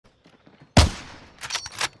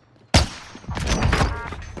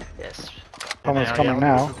Someone's coming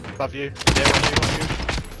now. Above you. Yeah, on you.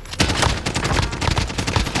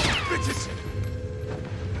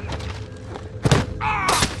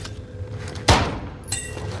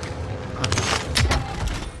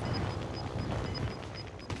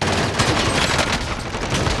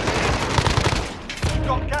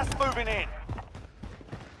 Got gas moving in.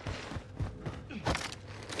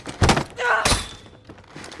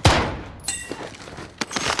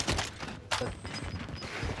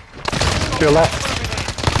 To your left.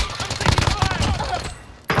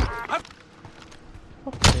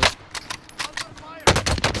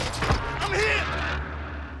 I'm here.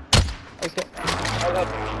 Okay.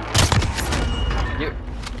 You.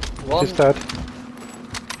 One. He's dead.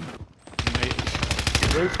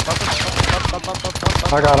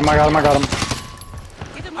 I got him. I've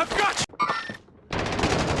got you.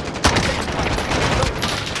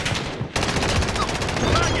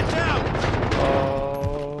 Target down.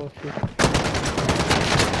 Oh, shit.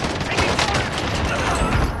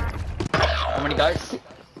 How many guys?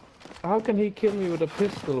 How can he kill me with a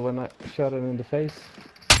pistol when I shot him in the face?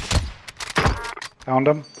 Found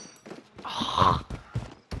him.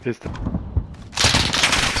 He's dead.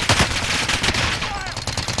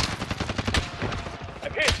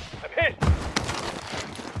 I'm hit.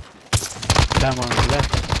 Down one on the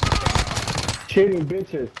left. Cheating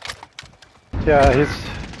bitches. Yeah, he's.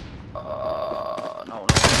 No.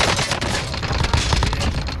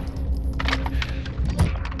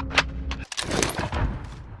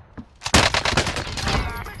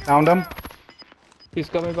 Found him. He's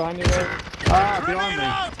coming behind you guys. Ah, behind me.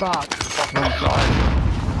 Fuck. Wrong side.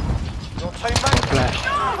 Your teammate. Flash.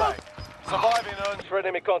 Surviving earns for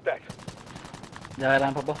enemy contact. Jag är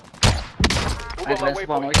den på. Move on my way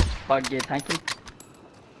point. Bug-tanken.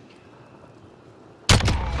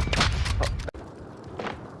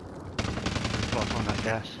 Fuck on that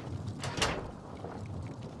gas.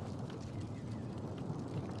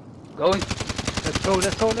 Going.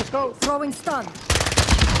 Let's go. Throwing stun.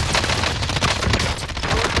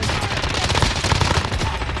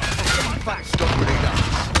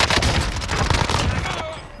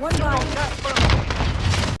 One by.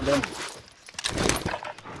 Done.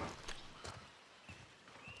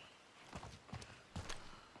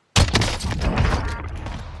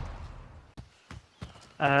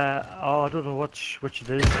 Oh, I don't know what you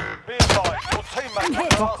do. Be advised, your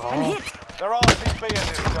teammate. I'm hit. They're RCB in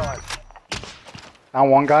this guy.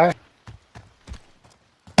 Found one guy.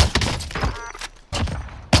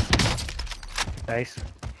 Nice.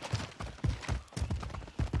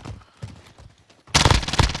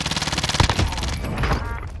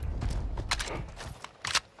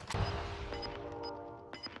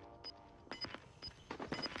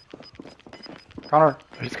 Connor,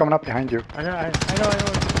 he's coming up behind you. I know.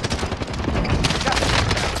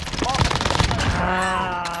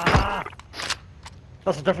 Ah,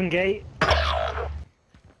 that's a different gate.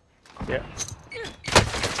 Yeah.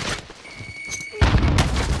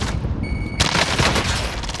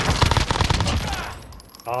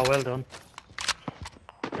 Oh, well done.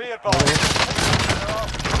 Be advised.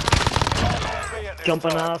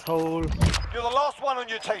 Jumping asshole. You're the last one on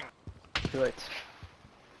your team. Right.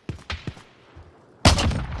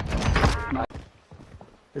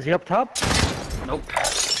 Is he up top? Nope.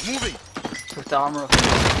 Moving. Took the armor off.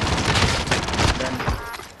 Then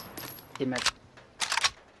teammate.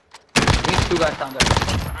 These two guys down there.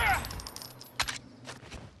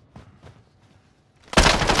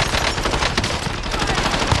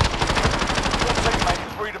 Your teammate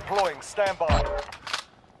is redeploying. Stand by.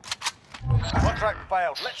 Contract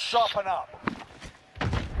failed. Let's sharpen up.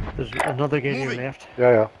 There's another gate here left.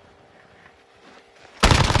 Yeah.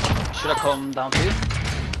 Should I come down to you?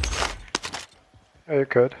 Yeah, you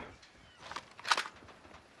could.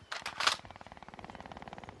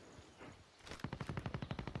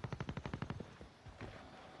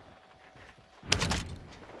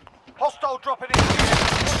 Hostile dropping in.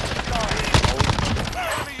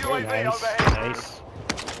 Enemy UAV overhead. Nice.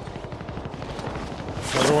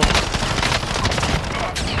 Another one.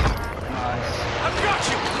 Nice. I've got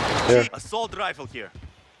you. Here. Assault rifle here.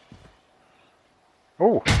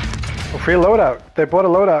 Oh, a free loadout. They bought a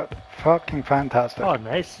loadout. Fucking fantastic. Oh,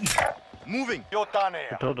 nice. Moving. You're done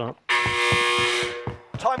here. Hold on.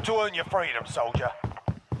 Time to earn your freedom, soldier.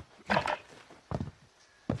 You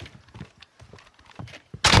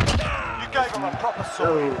gave him a proper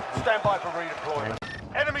sword. Stand by for redeployment.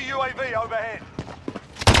 Enemy UAV overhead.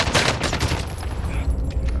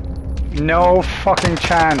 No fucking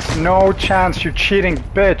chance. No chance, you cheating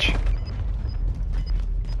bitch.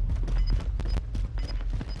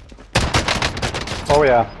 Oh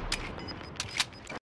yeah.